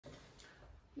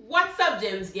What's up,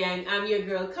 Gems Gang? I'm your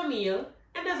girl Camille,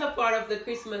 and as a part of the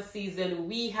Christmas season,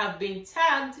 we have been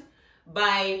tagged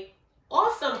by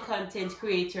awesome content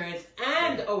creators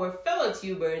and our fellow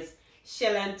tubers,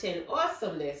 Shell and 10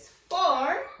 Awesomeness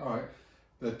for... Alright,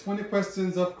 the 20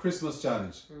 questions of Christmas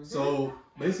challenge. So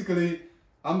basically,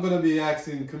 I'm going to be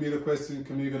asking Camille a question,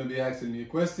 Camille going to be asking me a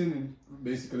question, and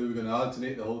basically we're going to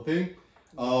alternate the whole thing.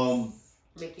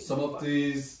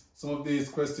 Some of these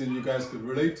questions you guys could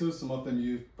relate to, some of them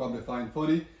you probably find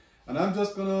funny, and I'm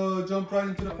just gonna jump right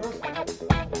into the first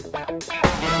one.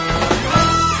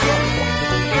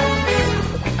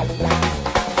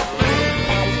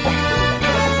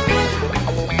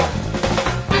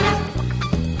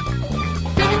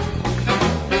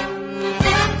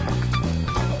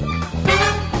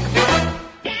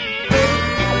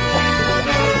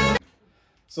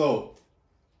 So,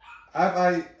 have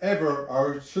I ever,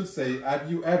 or should say,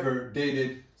 have you ever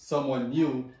dated someone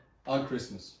new on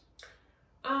Christmas?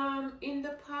 In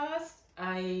the past,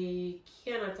 I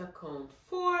cannot account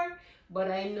for,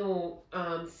 but I know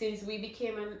since we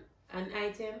became an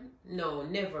item, no,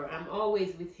 never. I'm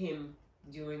always with him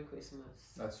during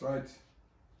Christmas. That's right.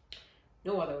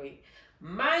 No other way.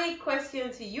 My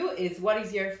question to you is, what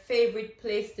is your favorite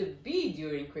place to be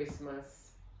during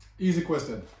Christmas? Easy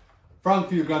question.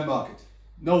 Frankfield Grand Market.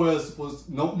 Nowhere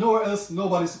else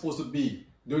nobody's supposed to be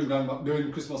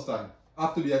during Christmas time.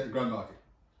 Have to be at the Grand Market.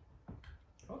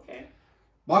 Okay.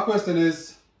 My question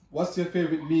is, what's your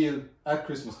favorite meal at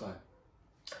Christmas time?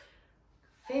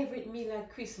 Favorite meal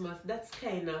at Christmas? That's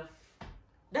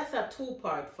a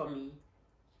two-part for me.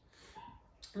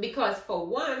 Because for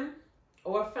one,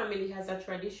 our family has a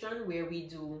tradition where we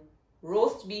do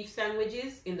roast beef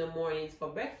sandwiches in the mornings for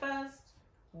breakfast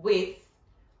with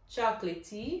chocolate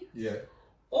tea. Yeah.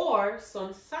 Or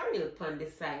some sorrel on the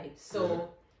side. So,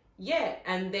 yeah.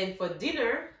 And then for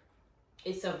dinner,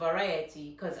 it's a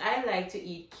variety. Because I like to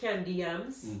eat candy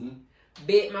yams,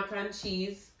 baked mac and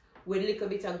cheese, with a little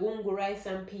bit of gungo rice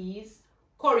and peas,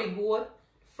 curry goat,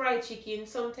 fried chicken,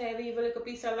 sometimes even a little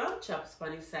piece of lamb chops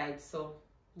on the side. So,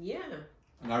 yeah.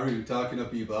 And I'm really talking to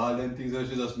people, all them things that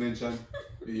you just mentioned,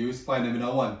 you find them in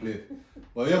a one plate.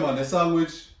 But yeah, man, the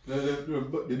sandwich,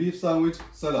 the beef sandwich,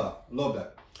 salah, love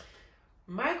that.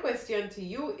 My question to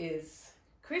you is,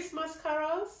 Christmas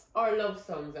carols or love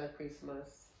songs at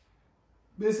Christmas?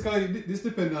 Basically, this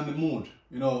depends on the mood,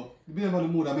 you know, depending on the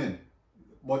mood I'm in.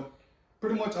 But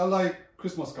pretty much I like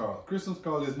Christmas carol. Christmas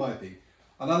carol is my thing.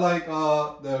 And I like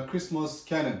the Christmas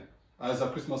canon as a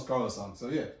Christmas carol song. So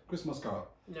yeah, Christmas carol.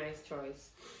 Nice choice.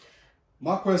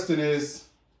 My question is,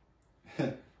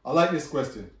 I like this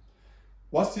question.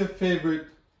 What's your favorite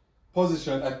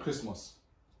position at Christmas?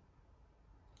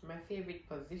 My favorite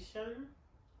position?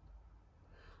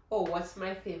 Oh, what's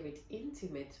my favorite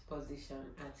intimate position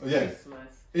at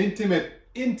Christmas?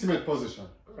 Intimate position.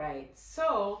 Right.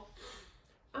 So,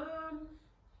 I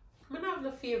don't have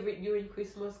no favorite during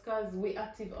Christmas because we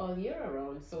active all year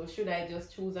around. So should I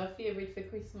just choose a favorite for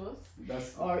Christmas?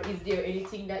 Or is there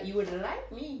anything that you would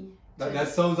like me? That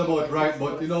sounds about right,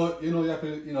 but you know you have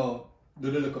to do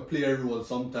the little player role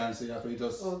sometimes, so you have to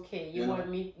just... Okay, you want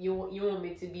me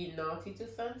to be naughty to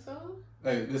Santa?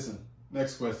 Hey, listen,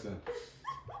 next question.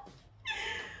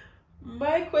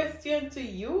 My question to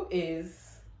you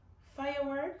is,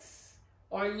 fireworks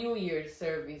or New Year's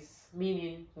service,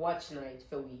 meaning watch night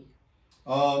for we?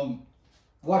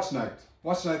 Watch night.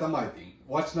 Watch night are my thing.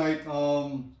 Watch night,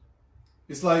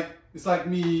 it's like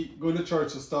me going to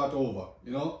church to start over,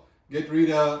 you know? Get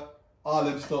rid of all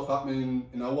them stuff happening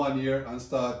in a 1 year and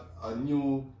start a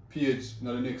new page in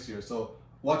the next year. So,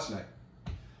 watch night.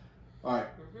 Alright,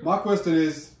 my question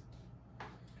is,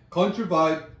 country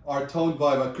vibe or town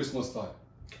vibe at Christmas time?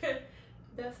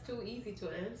 That's too easy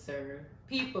to answer.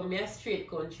 People, me a straight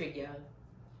country girl,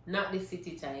 not the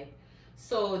city type.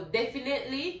 So,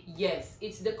 definitely, yes,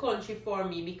 it's the country for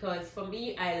me because for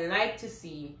me, I like to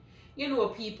see,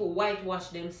 people whitewash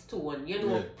them stone,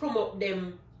 promote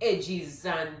them edges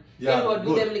and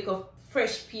do them like a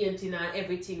fresh painting and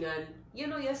everything, and you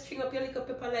string up your little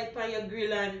pepper light on your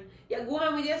grill and you go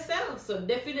on with yourself. So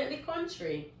definitely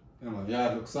country. Yeah, man, you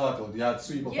had look sort out, you had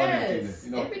sweep up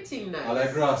everything, everything nice. I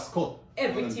like grass cut.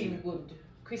 Everything good.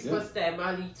 Christmas time,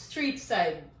 all the street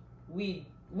side weed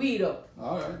up.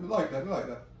 Alright, I like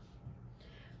that.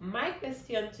 My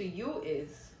question to you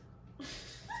is,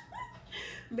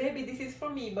 maybe this is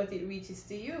for me, but it reaches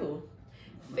to you.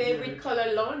 Favorite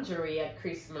color lingerie at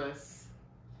Christmas?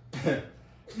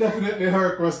 Definitely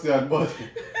her question, but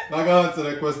I'm not gonna answer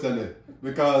that question then.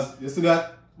 Because you see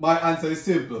that my answer is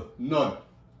simple, none.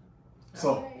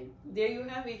 So right. There you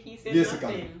have it. He said yes,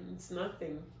 nothing. It's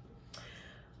nothing.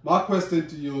 My question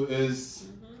to you is,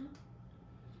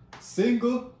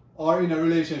 single or in a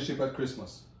relationship at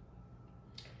Christmas?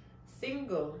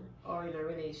 Single or in a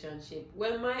relationship?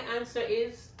 Well, my answer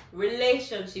is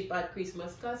relationship at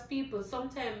Christmas, because people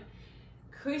sometimes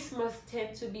Christmas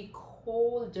tend to be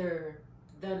colder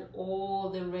than all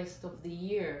the rest of the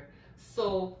year.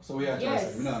 So we have to yes,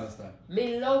 answer. We don't understand.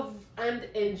 me love and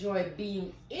enjoy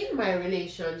being in my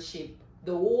relationship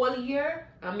the whole year,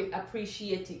 and me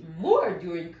appreciate it more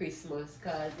during Christmas,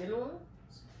 cause you know.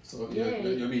 So Yeah,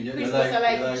 you mean you Christmas like, are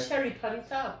like you like cherry on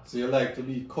top. so you like to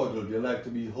be cuddled, you like to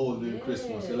be held during Yes.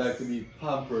 Christmas, you like to be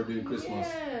pampered during Christmas.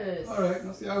 Yes. Alright,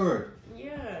 now see how it work.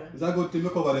 Yeah. Is that good thing?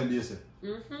 Look over them, basic.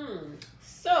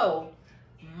 So,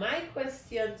 my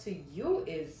question to you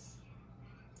is,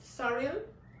 Sorrel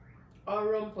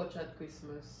or rum punch at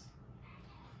Christmas?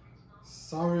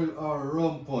 Sorrel or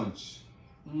rum punch?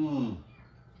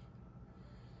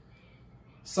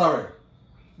 Sorrel.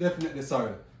 Definitely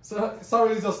sorrel. So,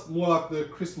 sorrel is just more like the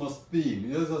Christmas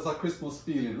theme. It's just a Christmas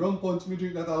feeling. Rum punch, we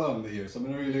drink that along the year, so I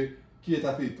don't really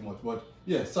cater for it too much. But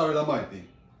yeah, sorrel are my thing.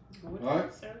 Good Alright?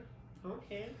 answer.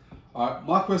 Okay. Alright,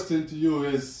 my question to you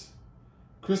is,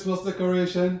 Christmas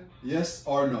decoration, yes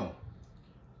or no?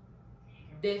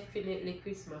 Definitely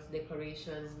Christmas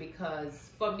decorations, because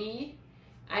for me,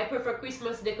 I prefer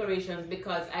Christmas decorations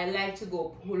because I like to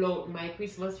go pull out my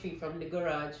Christmas tree from the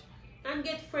garage and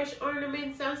get fresh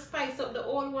ornaments and spice up the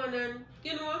old one, and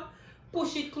you know,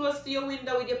 push it close to your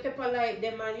window with your pepper light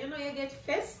them, and you know, you get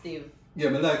festive. Yeah,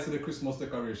 I like the Christmas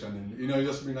decoration, and you know, you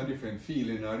just bring a different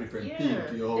feeling, a different theme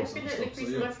to your house. Definitely and stuff.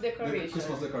 Christmas So, yeah, decoration.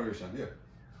 Christmas decoration, yeah.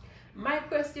 My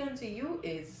question to you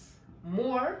is,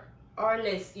 more or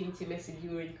less intimacy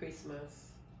during Christmas?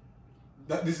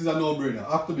 This is a no-brainer.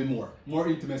 Have to be more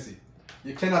intimacy.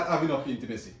 You cannot have enough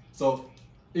intimacy. So,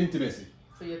 intimacy.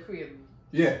 So you're craving?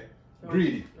 Yeah,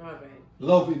 greedy. All right.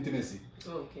 Love intimacy.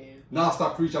 Okay. Now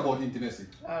stop preach about intimacy.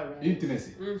 All right.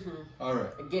 Intimacy. All right.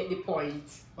 I get the point.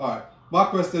 All right. My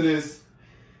question is,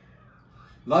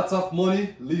 lots of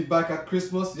money leave back at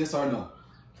Christmas, yes or no?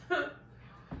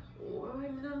 Well, I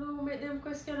don't know, make them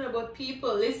question about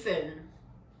people. Listen.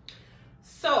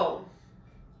 So,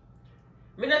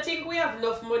 I don't think we have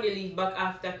enough money leave back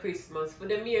after Christmas, for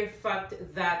the mere fact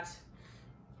that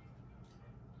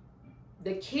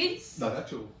the kids No, that's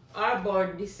true. are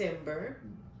born December,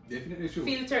 Definitely true.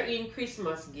 filter in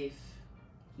Christmas gift.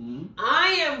 Mm-hmm. I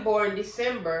am born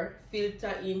December,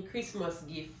 filter in Christmas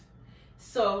gift.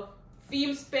 So,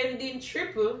 film spending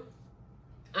triple,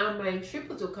 and mine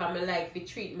triple to come, I like to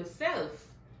treat myself.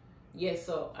 Yes,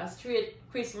 so a straight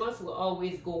Christmas will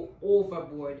always go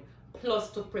overboard,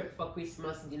 plus to prep for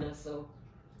Christmas dinner. So,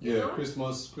 you know?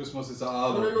 Christmas is an all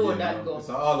I out don't know game. that You know? go. It's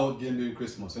an all out game during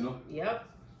Christmas, you know? Yep.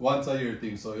 Once a year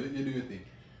thing, so you do your thing.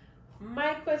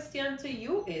 My question to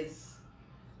you is,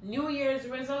 New Year's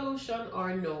resolution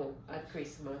or no at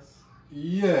Christmas?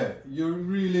 Yeah, you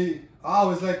really, I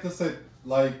always like to set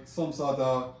like some sort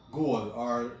of goal,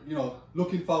 or you know,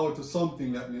 looking forward to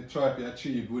something that may try to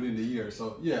achieve within the year.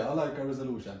 So yeah, I like a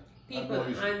resolution. People,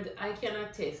 and I can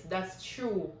attest, that's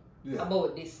true Yeah.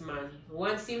 about this man.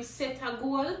 Once him set a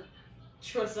goal,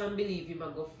 trust and believe him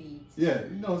and go feet. Yeah,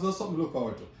 you know, there's something to look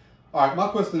forward to. Alright, my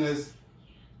question is,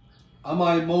 am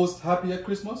I most happy at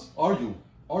Christmas? Are you?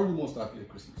 Are you most happy at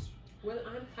Christmas? Well,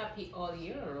 I'm happy all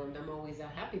year round. I'm always a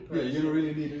happy Yeah, person. you don't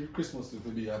really need Christmas to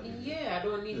be happy. Yeah, I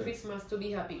don't need Yeah. Christmas to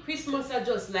be happy. Christmas are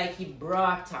just like a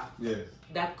brata Yeah.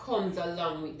 that comes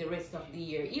along with the rest of the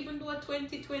year. Even though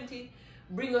 2020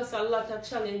 bring us a lot of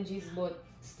challenges, but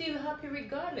still happy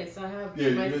regardless. I have Yeah,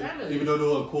 my family. even though the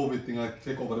whole COVID thing like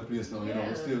take over the place now, you know,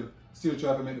 Yeah. still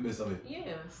try to make the best of it.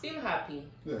 Yeah, still happy.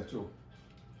 Yeah, true.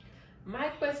 My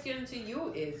question to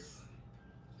you is,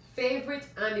 favorite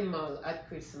animal at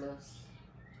Christmas?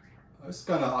 It's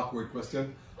kind of awkward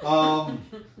question.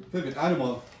 Favorite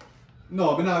animal?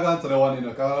 No, I'm not going to answer that one, you know,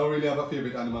 because I don't really have a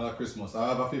favorite animal at Christmas. I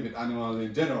have a favorite animal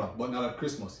in general, but not at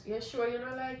Christmas. You sure you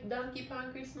know like donkey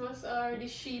on Christmas or the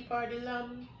sheep or the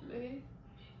lamb? Eh?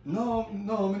 No,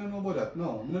 I don't know about that.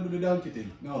 No, I don't do the donkey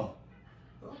thing. No.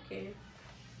 Okay.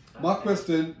 My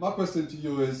question to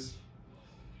you is,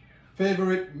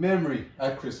 favorite memory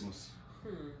at Christmas?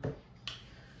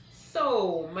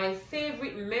 So, my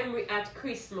favorite memory at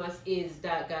Christmas is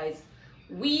that, guys,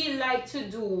 we like to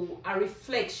do a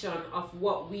reflection of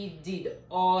what we did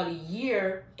all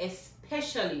year,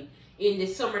 especially in the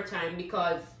summertime,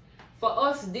 because for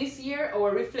us this year,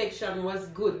 our reflection was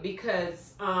good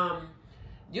because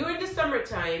during the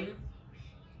summertime,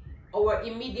 our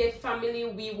immediate family,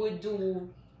 we would do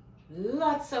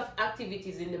lots of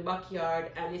activities in the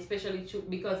backyard, and especially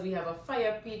because we have a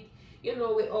fire pit, you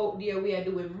know, we out there, we are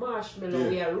doing marshmallow,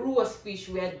 we are roast fish,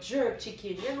 we are jerk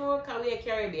chicken, you know, because we are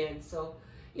Caribbean. So,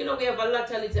 you know, we have a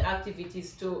lot of little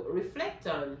activities to reflect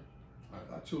on.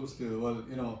 I choose still. Well,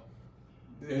 you know,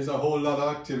 there's a whole lot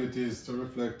of activities to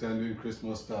reflect on during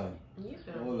Christmas time. Yeah.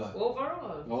 A whole lot.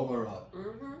 Overall. Overall.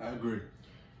 I agree.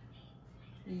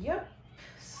 Yep.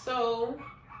 So,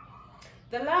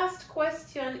 the last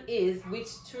question is, which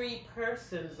 3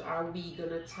 persons are we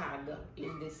gonna tag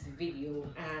in this video?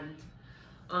 And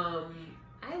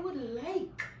I would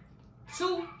like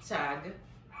to tag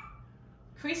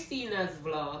Christina's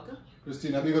vlog.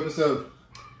 Christina, big up yourself.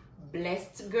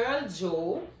 Blessed Girl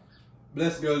Joe.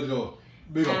 Blessed Girl Joe.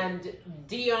 Big up. And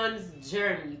Dion's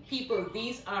Journey. People,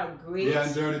 these are great.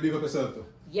 Dion's Journey, big up yourself too.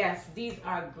 Yes, these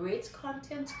are great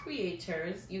content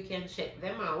creators. You can check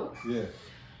them out. Yeah.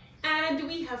 And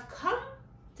we have come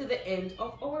to the end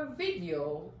of our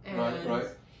video. And right.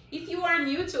 if you are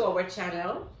new to our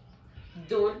channel,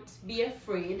 don't be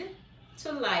afraid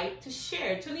to like, to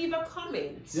share, to leave a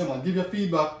comment. Yeah, man, give your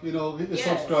feedback, you know, hit the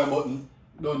subscribe button.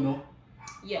 Don't know.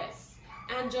 Yes.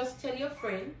 And just tell your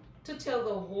friend to tell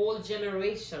the whole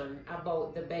generation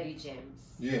about the Betty Gems.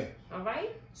 Yeah. All right?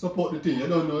 Support the team. You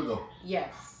don't know it though.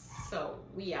 Yes. So,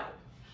 we out.